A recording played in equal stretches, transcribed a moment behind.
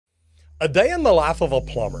A day in the life of a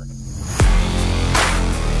plumber.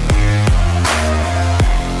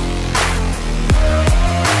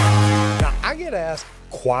 Now, I get asked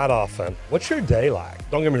quite often, what's your day like?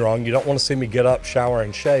 Don't get me wrong, you don't want to see me get up, shower,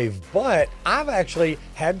 and shave, but I've actually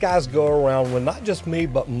had guys go around with not just me,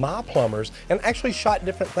 but my plumbers, and actually shot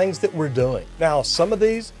different things that we're doing. Now, some of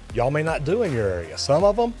these, y'all may not do in your area. Some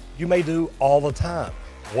of them, you may do all the time.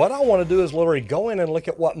 What I want to do is literally go in and look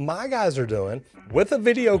at what my guys are doing with a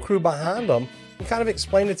video crew behind them and kind of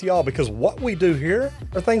explain it to y'all, because what we do here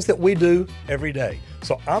are things that we do every day.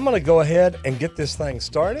 So I'm going to go ahead and get this thing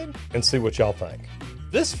started and see what y'all think.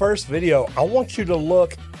 This first video, I want you to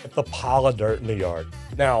look at the pile of dirt in the yard.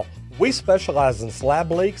 Now, we specialize in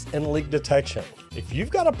slab leaks and leak detection. If you've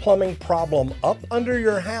got a plumbing problem up under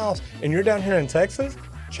your house and you're down here in Texas,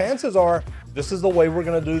 chances are this is the way we're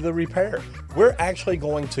going to do the repair. We're actually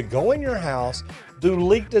going to go in your house, do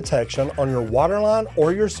leak detection on your water line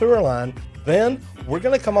or your sewer line. Then we're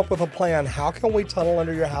going to come up with a plan. How can we tunnel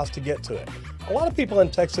under your house to get to it? A lot of people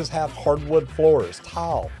in Texas have hardwood floors,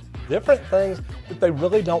 tile, different things that they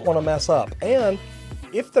really don't want to mess up. And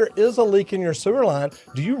if there is a leak in your sewer line,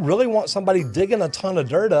 do you really want somebody digging a ton of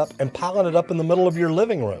dirt up and piling it up in the middle of your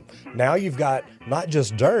living room? Now you've got not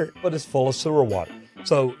just dirt, but it's full of sewer water.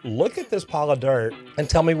 So look at this pile of dirt and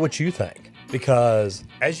tell me what you think. Because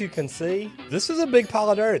as you can see, this is a big pile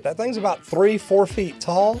of dirt. That thing's about 3-4 feet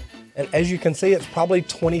tall. And as you can see, it's probably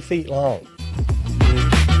 20 feet long.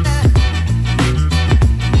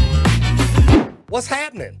 What's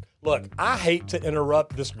happening? Look, I hate to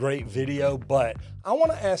interrupt this great video, but I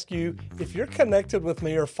want to ask you if you're connected with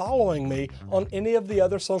me or following me on any of the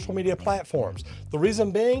other social media platforms. The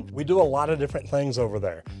reason being, we do a lot of different things over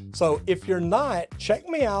there. So if you're not, check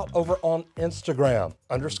me out over on Instagram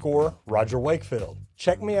 _Roger Wakefield.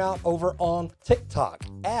 Check me out over on TikTok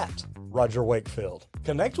at Roger Wakefield.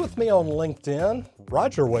 Connect with me on LinkedIn,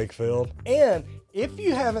 Roger Wakefield. And if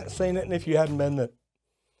you haven't seen it, and if you hadn't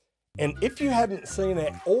seen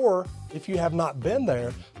it, or if you have not been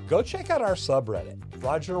there, go check out our subreddit,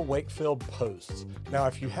 Roger Wakefield Posts. Now,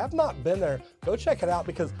 if you have not been there, go check it out,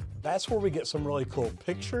 because that's where we get some really cool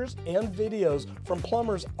pictures and videos from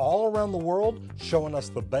plumbers all around the world showing us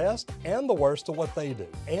the best and the worst of what they do.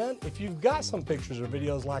 And if you've got some pictures or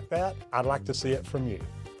videos like that, I'd like to see it from you.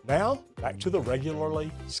 Now, back to the regularly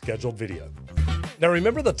scheduled video. Now,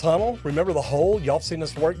 remember the tunnel? Remember the hole y'all seen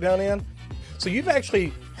us work down in? So you've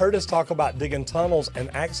actually heard us talk about digging tunnels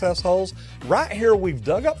and access holes. Right here, we've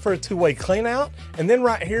dug up for a two-way clean out. And then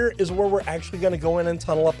right here is where we're actually going to go in and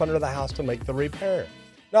tunnel up under the house to make the repair.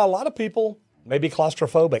 Now, a lot of people may be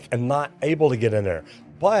claustrophobic and not able to get in there,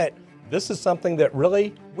 but this is something that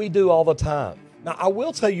really we do all the time. Now, I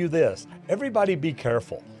will tell you this, everybody be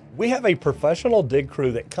careful. We have a professional dig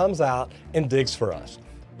crew that comes out and digs for us.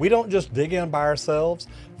 We don't just dig in by ourselves.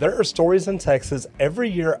 There are stories in Texas every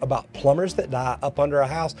year about plumbers that die up under a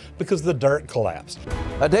house because the dirt collapsed.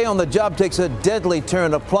 A day on the job takes a deadly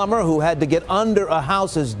turn. A plumber who had to get under a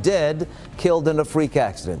house is dead, killed in a freak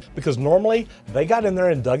accident. Because normally they got in there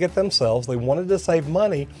and dug it themselves. They wanted to save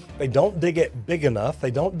money. They don't dig it big enough. They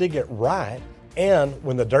don't dig it right. And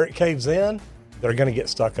when the dirt caves in, they're going to get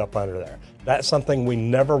stuck up under there. That's something we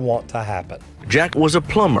never want to happen. Jack was a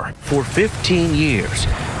plumber for 15 years.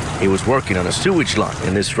 He was working on a sewage line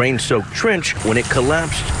in this rain-soaked trench when it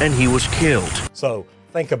collapsed and he was killed. So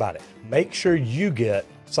think about it. Make sure you get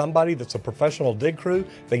somebody that's a professional dig crew.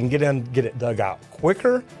 They can get in, get it dug out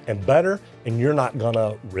quicker and better, and you're not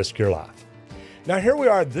gonna risk your life. Now here we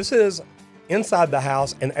are. This is inside the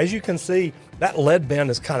house, and as you can see, that lead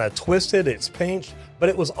bin is kind of twisted, it's pinched, but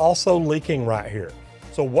it was also leaking right here.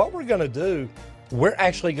 So what we're gonna do, we're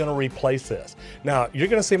actually gonna replace this. Now, you're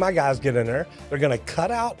gonna see my guys get in there. They're gonna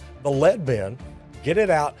cut out the lead bin, get it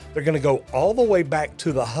out. They're gonna go all the way back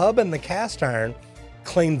to the hub and the cast iron,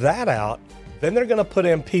 clean that out. Then they're gonna put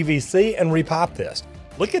in PVC and repipe this.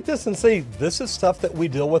 Look at this and see, this is stuff that we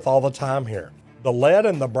deal with all the time here. The lead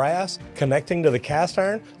and the brass connecting to the cast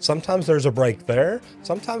iron, sometimes there's a break there.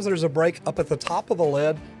 Sometimes there's a break up at the top of the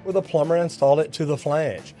lead where the plumber installed it to the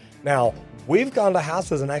flange. Now, we've gone to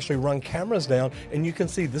houses and actually run cameras down, and you can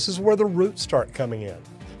see this is where the roots start coming in.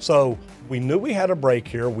 So we knew we had a break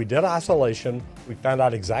here. We did isolation. We found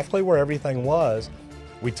out exactly where everything was.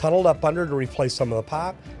 We tunneled up under to replace some of the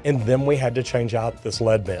pipe, and then we had to change out this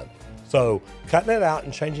lead bin. So cutting it out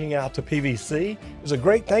and changing it out to PVC is a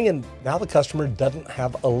great thing, and now the customer doesn't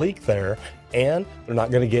have a leak there, and they're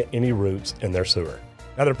not gonna get any roots in their sewer.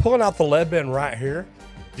 Now they're pulling out the lead bin right here.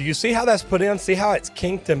 Do you see how that's put in? See how it's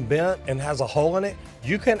kinked and bent and has a hole in it?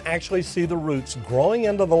 You can actually see the roots growing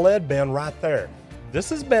into the lead bin right there. This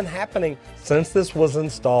has been happening since this was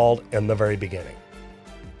installed in the very beginning.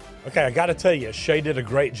 Okay, I gotta tell you, Shay did a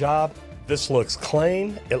great job. This looks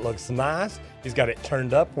clean, it looks nice. He's got it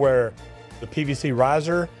turned up where the PVC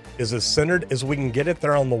riser is as centered as we can get it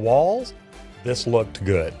there on the walls. This looked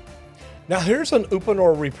good. Now here's an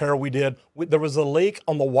Uponor repair we did. There was a leak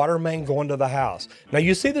on the water main going to the house. Now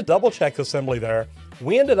you see the double check assembly there.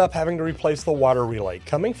 We ended up having to replace the water relay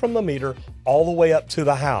coming from the meter all the way up to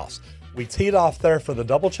the house. We teed off there for the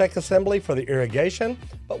double check assembly for the irrigation,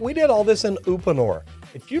 but we did all this in Uponor.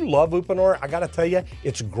 If you love Uponor, I gotta tell you,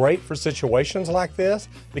 it's great for situations like this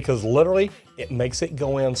because literally it makes it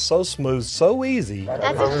go in so smooth, so easy.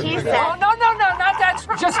 That's what she said. Oh, no, not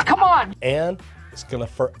that. Just come on. And it's gonna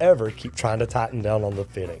forever keep trying to tighten down on the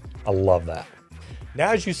fitting. I love that.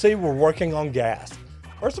 Now, as you see, we're working on gas.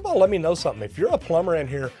 First of all, let me know something. If you're a plumber in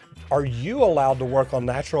here, are you allowed to work on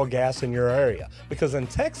natural gas in your area? Because in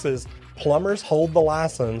Texas, plumbers hold the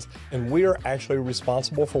license and we are actually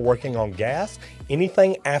responsible for working on gas,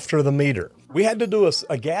 anything after the meter. We had to do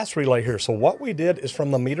a gas relay here. So what we did is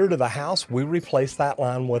from the meter to the house, we replaced that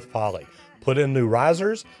line with poly, put in new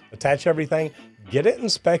risers, attach everything, get it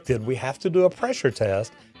inspected. We have to do a pressure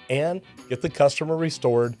test and get the customer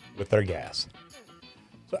restored with their gas.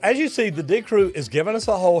 So as you see, the dig crew is giving us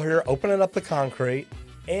a hole here, opening up the concrete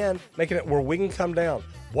and making it where we can come down.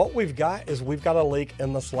 What we've got is we've got a leak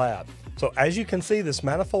in the slab. So as you can see, this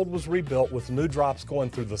manifold was rebuilt with new drops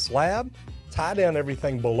going through the slab, tied in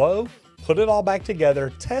everything below, put it all back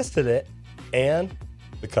together, tested it, and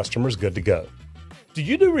the customer's good to go. Do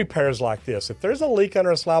you do repairs like this? If there's a leak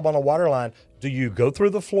under a slab on a water line, do you go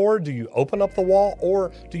through the floor? Do you open up the wall?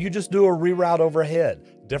 Or do you just do a reroute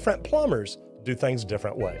overhead? Different plumbers do things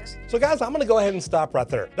different ways. So guys, I'm gonna go ahead and stop right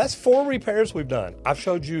there. That's 4 repairs we've done. I've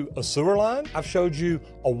showed you a sewer line, I've showed you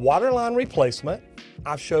a water line replacement,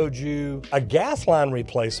 I've showed you a gas line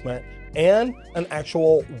replacement, and an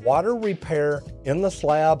actual water repair in the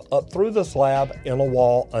slab, up through the slab, in a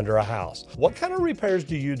wall under a house. What kind of repairs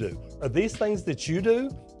do you do? Are these things that you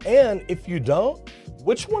do? And if you don't,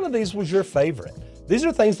 which one of these was your favorite? These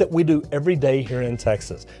are things that we do every day here in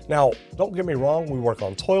Texas. Now, don't get me wrong, we work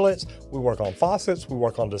on toilets, we work on faucets, we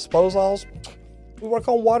work on disposals, we work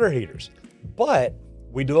on water heaters, but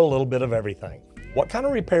we do a little bit of everything. What kind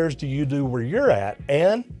of repairs do you do where you're at,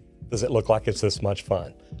 and does it look like it's this much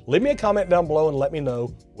fun? Leave me a comment down below and let me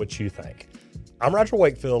know what you think. I'm Roger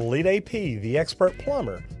Wakefield, Lead AP, the expert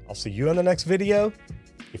plumber. I'll see you in the next video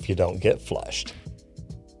if you don't get flushed.